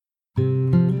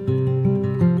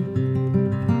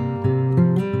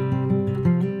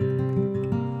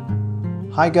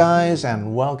Hi guys,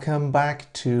 and welcome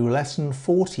back to lesson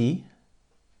 40,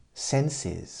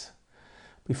 senses.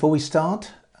 Before we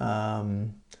start,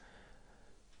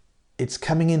 it's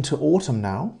coming into autumn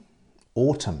now.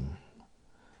 Autumn,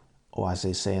 or as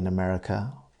they say in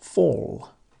America, fall.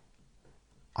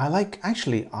 I like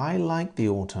the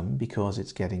autumn because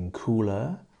it's getting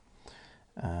cooler.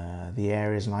 The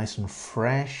air is nice and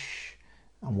fresh,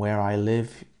 and where I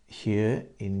live here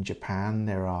in Japan,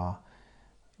 there are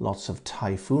lots of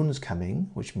typhoons coming,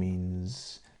 which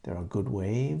means there are good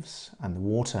waves and the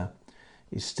water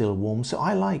is still warm. So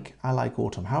I like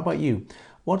autumn. How about you?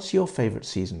 What's your favorite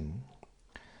season?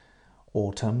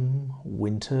 Autumn,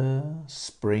 winter,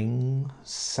 spring,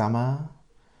 summer?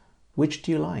 Which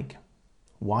do you like?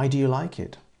 Why do you like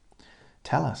it?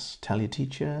 Tell us. Tell your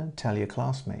teacher, tell your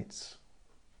classmates.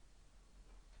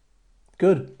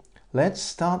 Good. Let's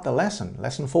start the lesson.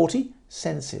 Lesson 40,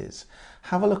 senses.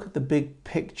 Have a look at the big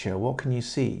picture. What can you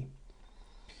see?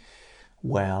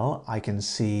 Well, I can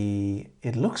see,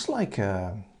 it looks like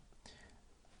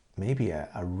maybe a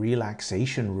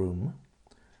relaxation room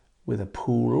with a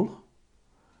pool,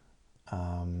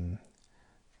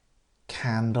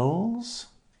 candles,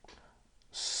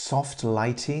 soft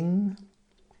lighting,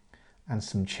 and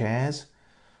some chairs.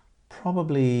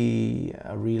 Probably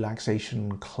a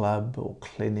relaxation club or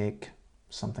clinic,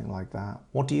 something like that.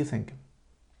 What do you think?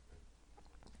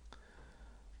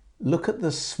 Look at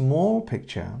the small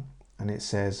picture and it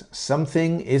says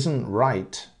something isn't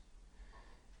right,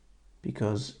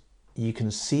 because you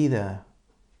can see the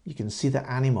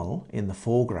animal in the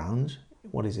foreground.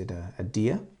 What is it, a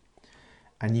deer?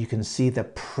 And you can see the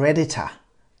predator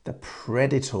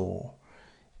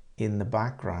in the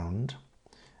background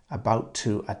about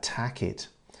to attack it.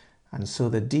 And so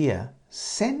the deer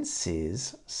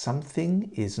senses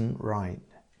something isn't right.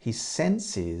 He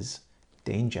senses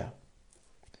danger.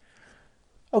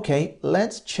 Okay,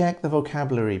 let's check the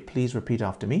vocabulary. Please repeat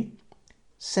after me.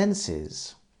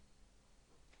 Senses.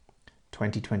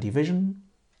 20/20 vision.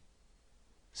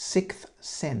 Sixth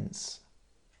sense.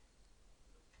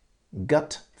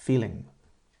 Gut feeling.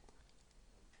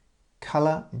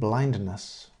 Color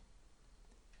blindness.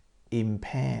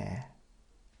 Impair.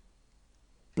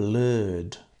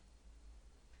 Blurred.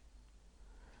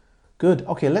 Good.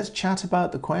 Okay, let's chat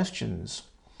about the questions.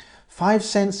 5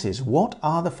 senses. What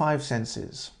are the 5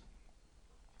 senses?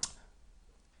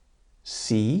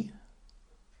 See,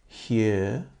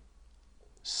 hear,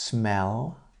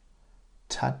 smell,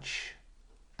 touch,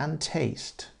 and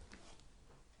taste.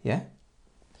 Yeah?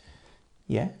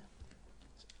 Yeah?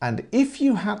 And if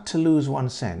you had to lose one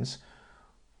sense,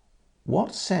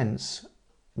 what sense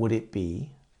would it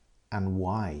be and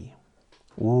why?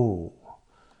 Ooh.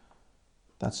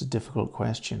 That's a difficult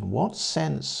question. What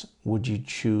sense would you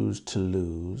choose to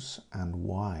lose and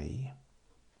why?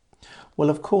 Well,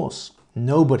 of course,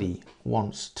 nobody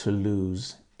wants to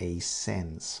lose a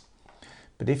sense.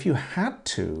 But if you had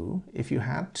to,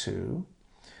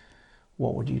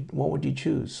 what would you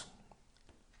choose?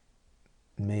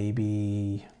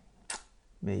 Maybe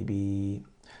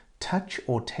touch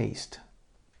or taste?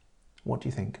 What do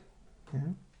you think?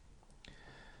 Yeah.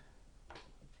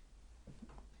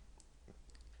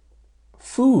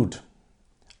 Food.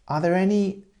 Are there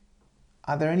any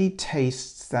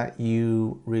tastes that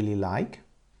you really like?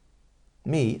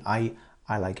 Me, I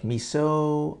like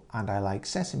miso and I like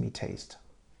sesame taste.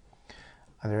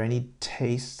 Are there any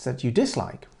tastes that you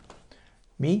dislike?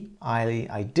 Me,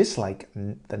 I dislike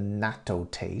the natto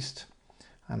taste,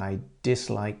 and I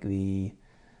dislike the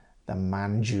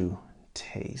manju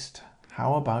taste.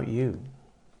 How about you?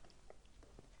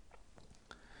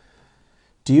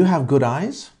 Do you have good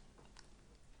eyes?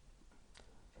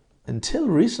 Until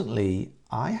recently,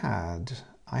 I had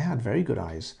very good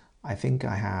eyes. I think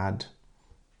I had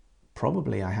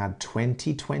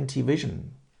 20/20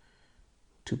 vision.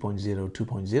 2.0,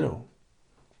 2.0.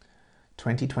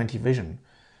 20/20 vision.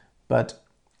 But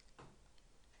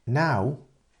now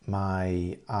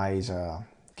my eyes are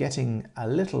getting a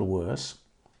little worse.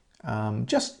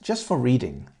 Just for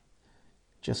reading.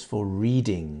 Just for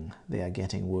reading, they are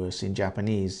getting worse. In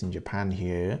Japanese, in Japan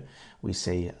here, we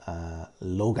say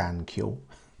Logankyo.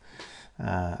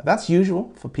 That's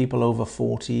usual for people over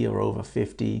 40 or over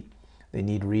 50. They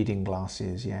need reading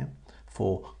glasses, yeah,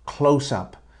 for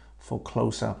close-up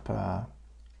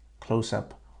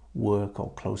work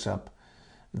or close-up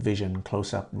vision,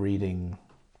 close-up reading.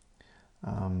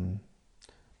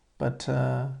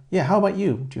 Yeah, how about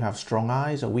you? Do you have strong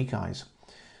eyes or weak eyes?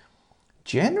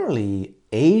 Generally,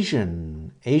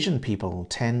 Asian people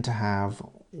tend to have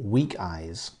weak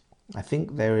eyes. I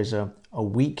think there is a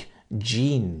weak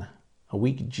gene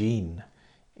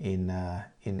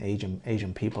in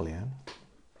Asian people. Yeah.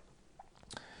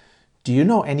 Do you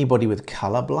know anybody with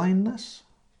color blindness?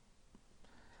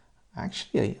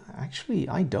 Actually,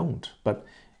 I don't. But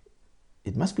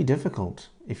it must be difficult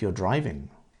if you're driving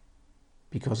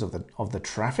because of the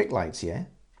traffic lights. Yeah,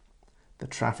 the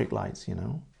traffic lights. You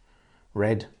know,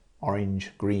 red,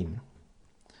 orange, green.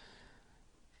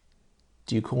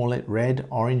 Do you call it red,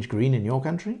 orange, green in your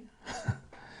country?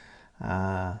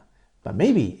 But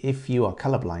maybe if you are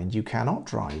colorblind, you cannot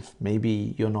drive.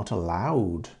 Maybe you're not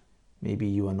allowed. Maybe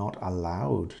you are not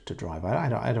allowed to drive.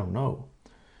 I don't know.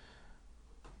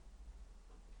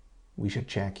 We should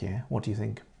check, yeah? What do you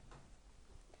think?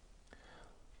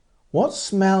 What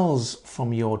smells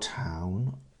from your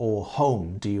town or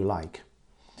home do you like?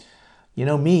 You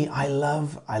know me, I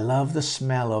love the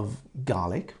smell of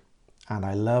garlic, and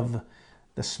I love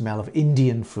the smell of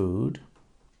Indian food,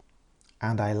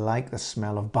 and I like the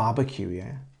smell of barbecue,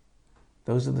 yeah?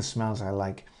 Those are the smells I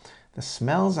like. The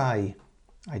smells I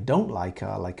don't like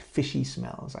are like fishy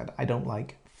smells. I don't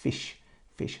like fishy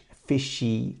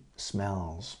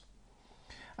smells.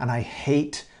 And I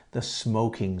hate the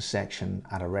smoking section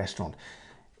at a restaurant.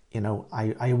 You know,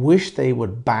 I wish they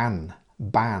would ban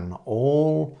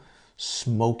all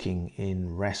smoking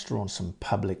in restaurants and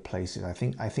public places. I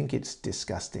think it's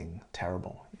disgusting,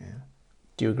 terrible. Yeah.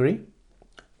 Do you agree?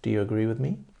 Do you agree with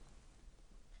me?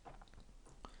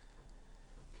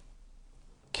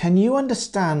 Can you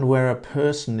understand where a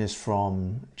person is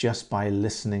from just by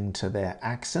listening to their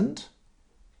accent?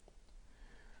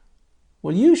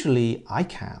 Well, usually I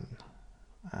can.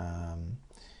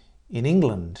 In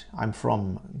England, I'm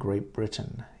from Great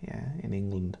Britain. Yeah, in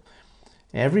England,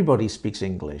 everybody speaks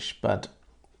English, but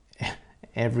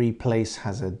every place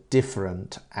has a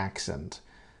different accent.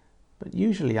 But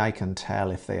usually I can tell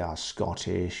if they are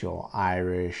Scottish or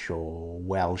Irish or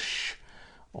Welsh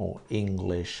or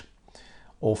English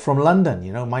or from London.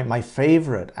 You know, my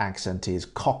favorite accent is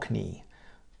Cockney.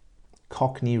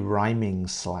 Cockney rhyming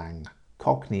slang.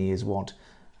 Cockney is what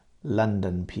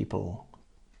London people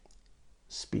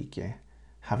speak, yeah?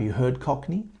 Have you heard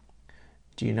Cockney?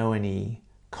 Do you know any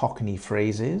Cockney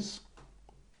phrases?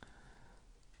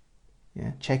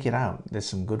 Yeah, check it out. There's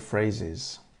some good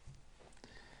phrases.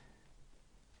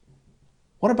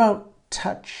 What about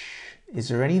touch? Is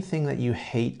there anything that you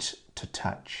hate to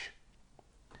touch?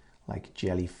 Like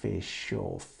jellyfish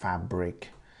or fabric?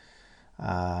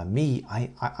 Me,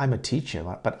 I'm a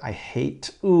teacher, but I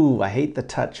hate the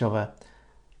touch of a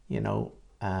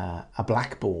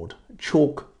blackboard,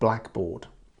 chalk blackboard.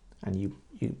 And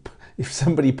if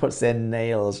somebody puts their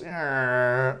nails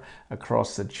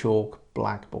across the chalk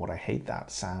blackboard, I hate that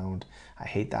sound. I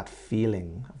hate that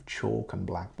feeling of chalk and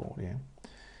blackboard, yeah.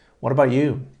 What about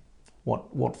you?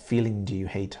 What feeling do you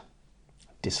hate,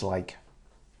 dislike?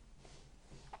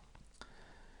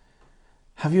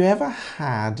 Have you ever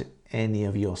had any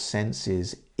of your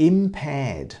senses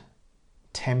impaired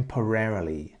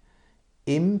temporarily?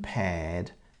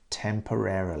 Impaired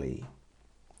temporarily.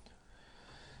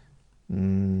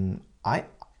 I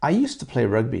used to play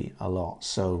rugby a lot,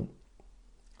 so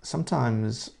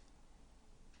sometimes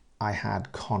I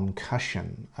had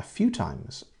concussion. A few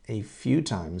times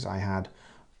I had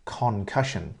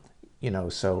concussion,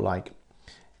 so like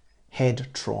head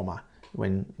trauma,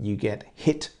 when you get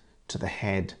hit to the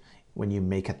head when you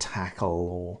make a tackle,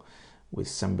 or with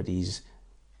somebody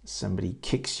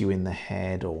kicks you in the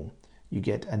head, or you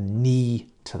get a knee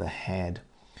to the head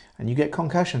and you get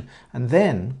concussion. And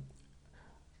then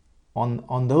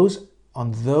on those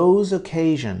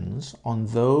occasions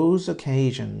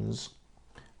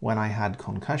when I had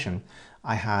concussion,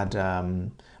 I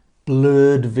had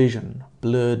blurred vision,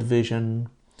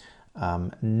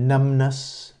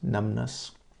 numbness,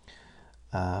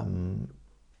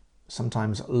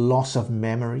 sometimes loss of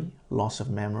memory.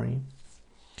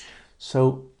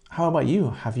 So how about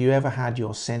you? Have you ever had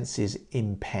your senses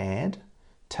impaired?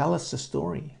 Tell us the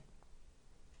story.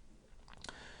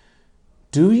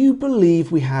 Do you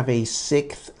believe we have a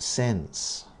sixth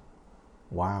sense?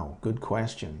 Wow, good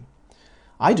question.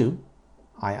 I do.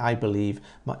 I believe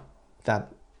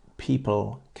that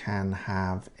people can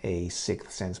have a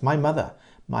sixth sense. My mother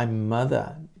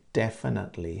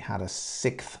definitely had a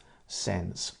sixth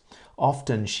sense.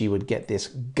 Often she would get this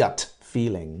gut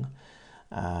feeling.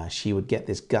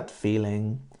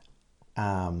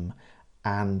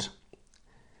 And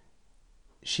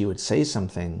she would say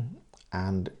something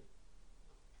and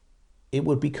it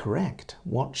would be correct.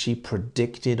 What she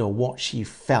predicted or what she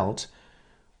felt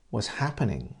was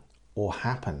happening or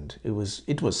happened. It was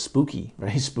spooky,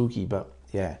 very spooky, but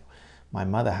yeah, my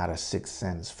mother had a sixth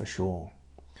sense for sure.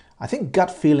 I think gut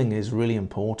feeling is really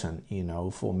important, you know,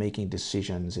 for making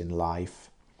decisions in life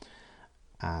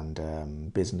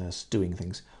and business, doing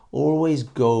things. Always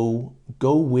go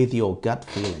with your gut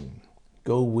feeling.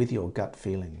 Go with your gut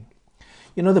feeling.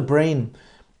 You know, the brain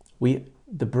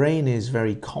is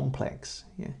very complex.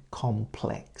 Yeah?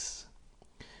 Complex.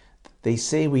 They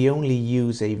say we only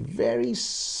use a very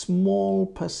small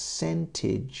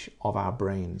percentage of our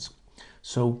brains.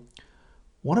 So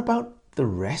what about the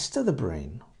rest of the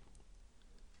brain?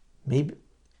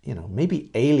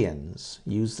 Maybe aliens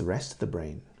use the rest of the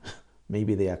brain.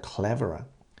 Maybe they are cleverer.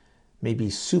 Maybe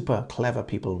super clever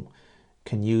people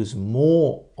can use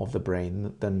more of the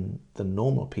brain than the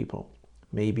normal people.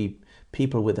 Maybe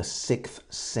people with a sixth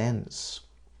sense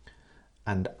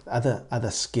and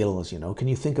other skills, you know. Can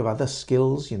you think of other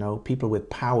skills, you know, people with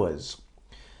powers?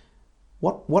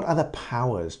 What other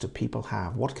powers do people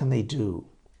have? What can they do?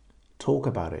 Talk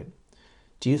about it.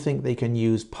 Do you think they can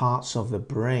use parts of the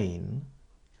brain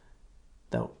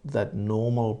that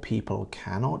normal people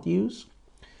cannot use?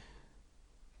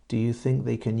 Do you think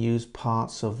they can use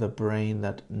parts of the brain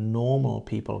that normal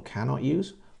people cannot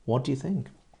use? What do you think?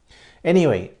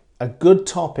 Anyway, a good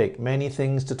topic, many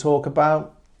things to talk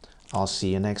about. I'll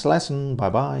see you next lesson.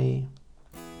 Bye-bye.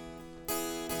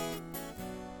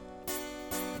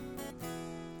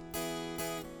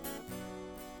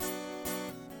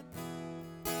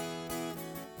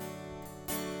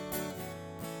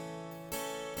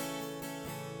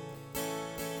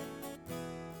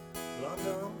 Blonde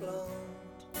on blonde,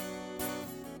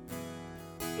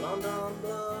 blonde on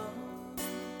blonde,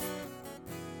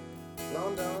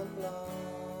 blonde on blonde.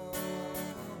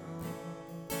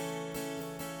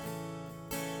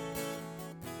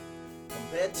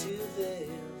 Compared to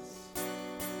this,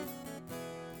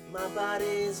 my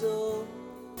body's old,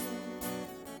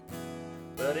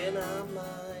 but in our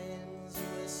minds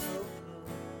we're so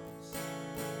close.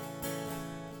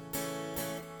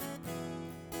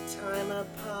 Time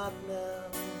apart now,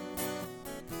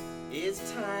 is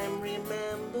time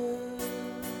remembered?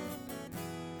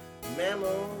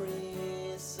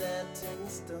 Memories set in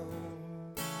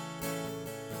stone.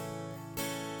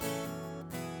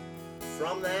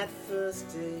 From that first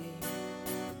day,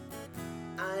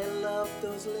 I loved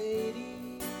those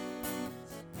ladies,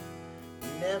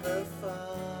 never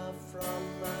far from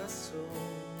my soul.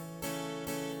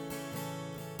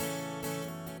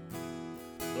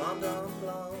 Blonde on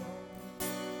blonde,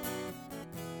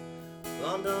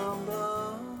 blonde on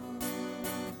blonde,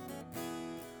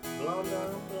 blonde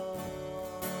on blonde.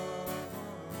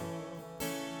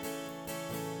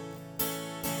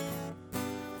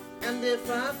 And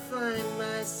if I find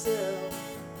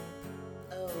myself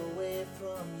away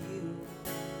from you,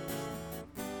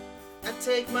 I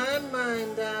take my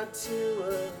mind out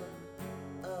to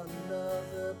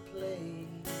another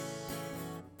place,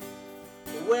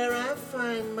 where I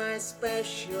find my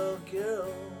special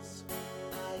girls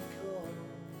I call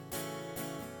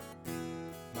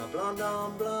my blonde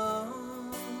on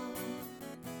blonde,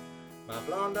 my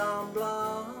blonde on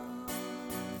blonde,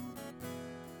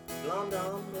 blonde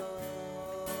on blonde.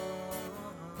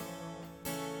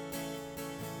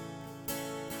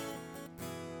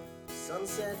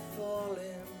 Sunset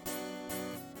falling,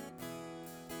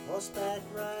 horseback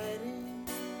riding,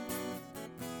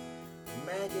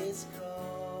 Maggie's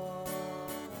calling.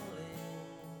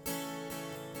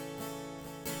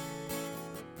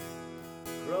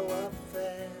 Grow up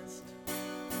fast,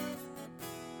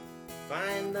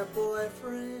 find a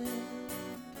boyfriend,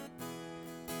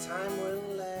 time will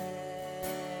last.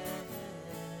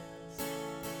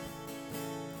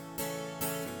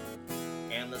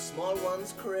 And the small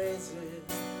one's crazy,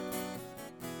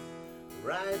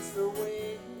 rides the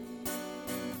waves,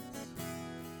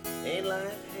 ain't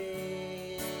life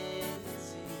hazy?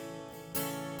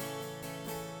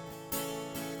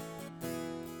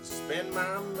 Spend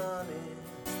my money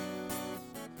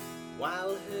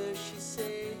while her she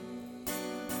says,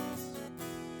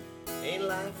 ain't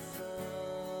life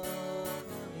funny?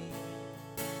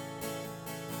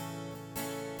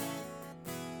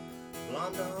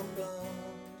 Blonde on blonde,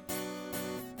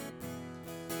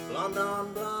 blonde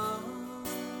on blonde,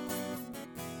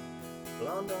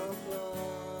 blonde on blonde.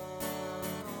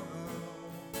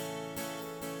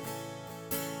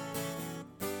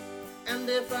 And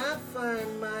if I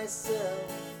find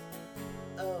myself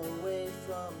away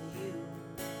from you,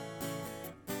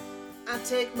 I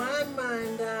take my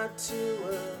mind out to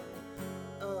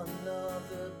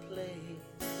another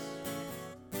place,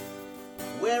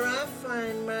 where I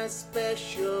find my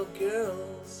special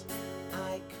girls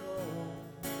I call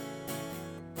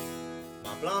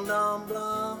my blonde on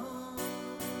blonde,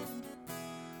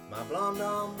 my blonde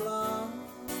on blonde,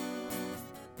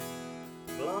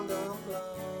 blonde on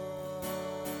blonde.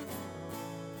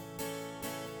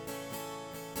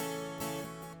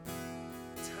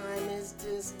 Time is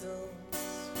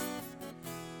distance,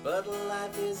 but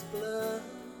life is blood,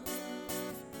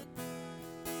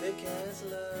 thick as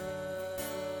love.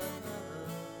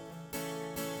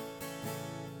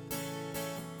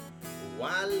 Oh,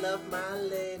 I love my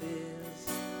ladies,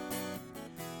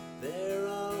 they're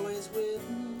always with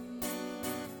me,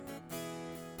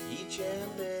 each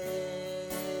and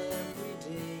every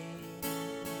day.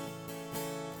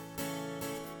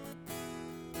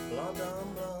 Blonde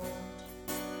on blonde,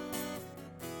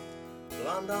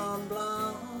 blonde on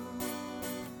blonde,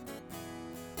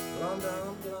 blonde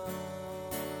on blonde.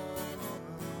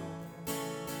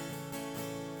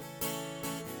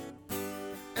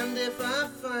 And if I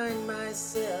find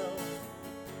myself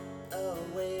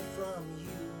away from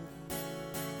you,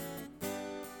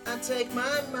 I take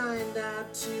my mind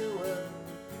out to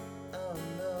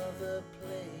another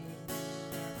place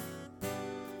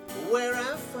where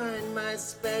I find my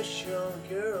special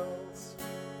girls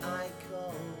I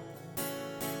call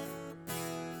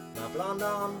my blonde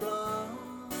on blonde,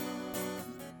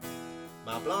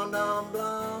 my blonde on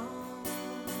blonde,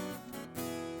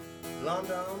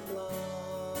 blonde on blonde.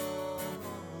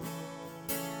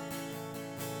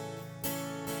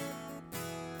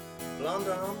 Blonde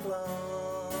on blonde.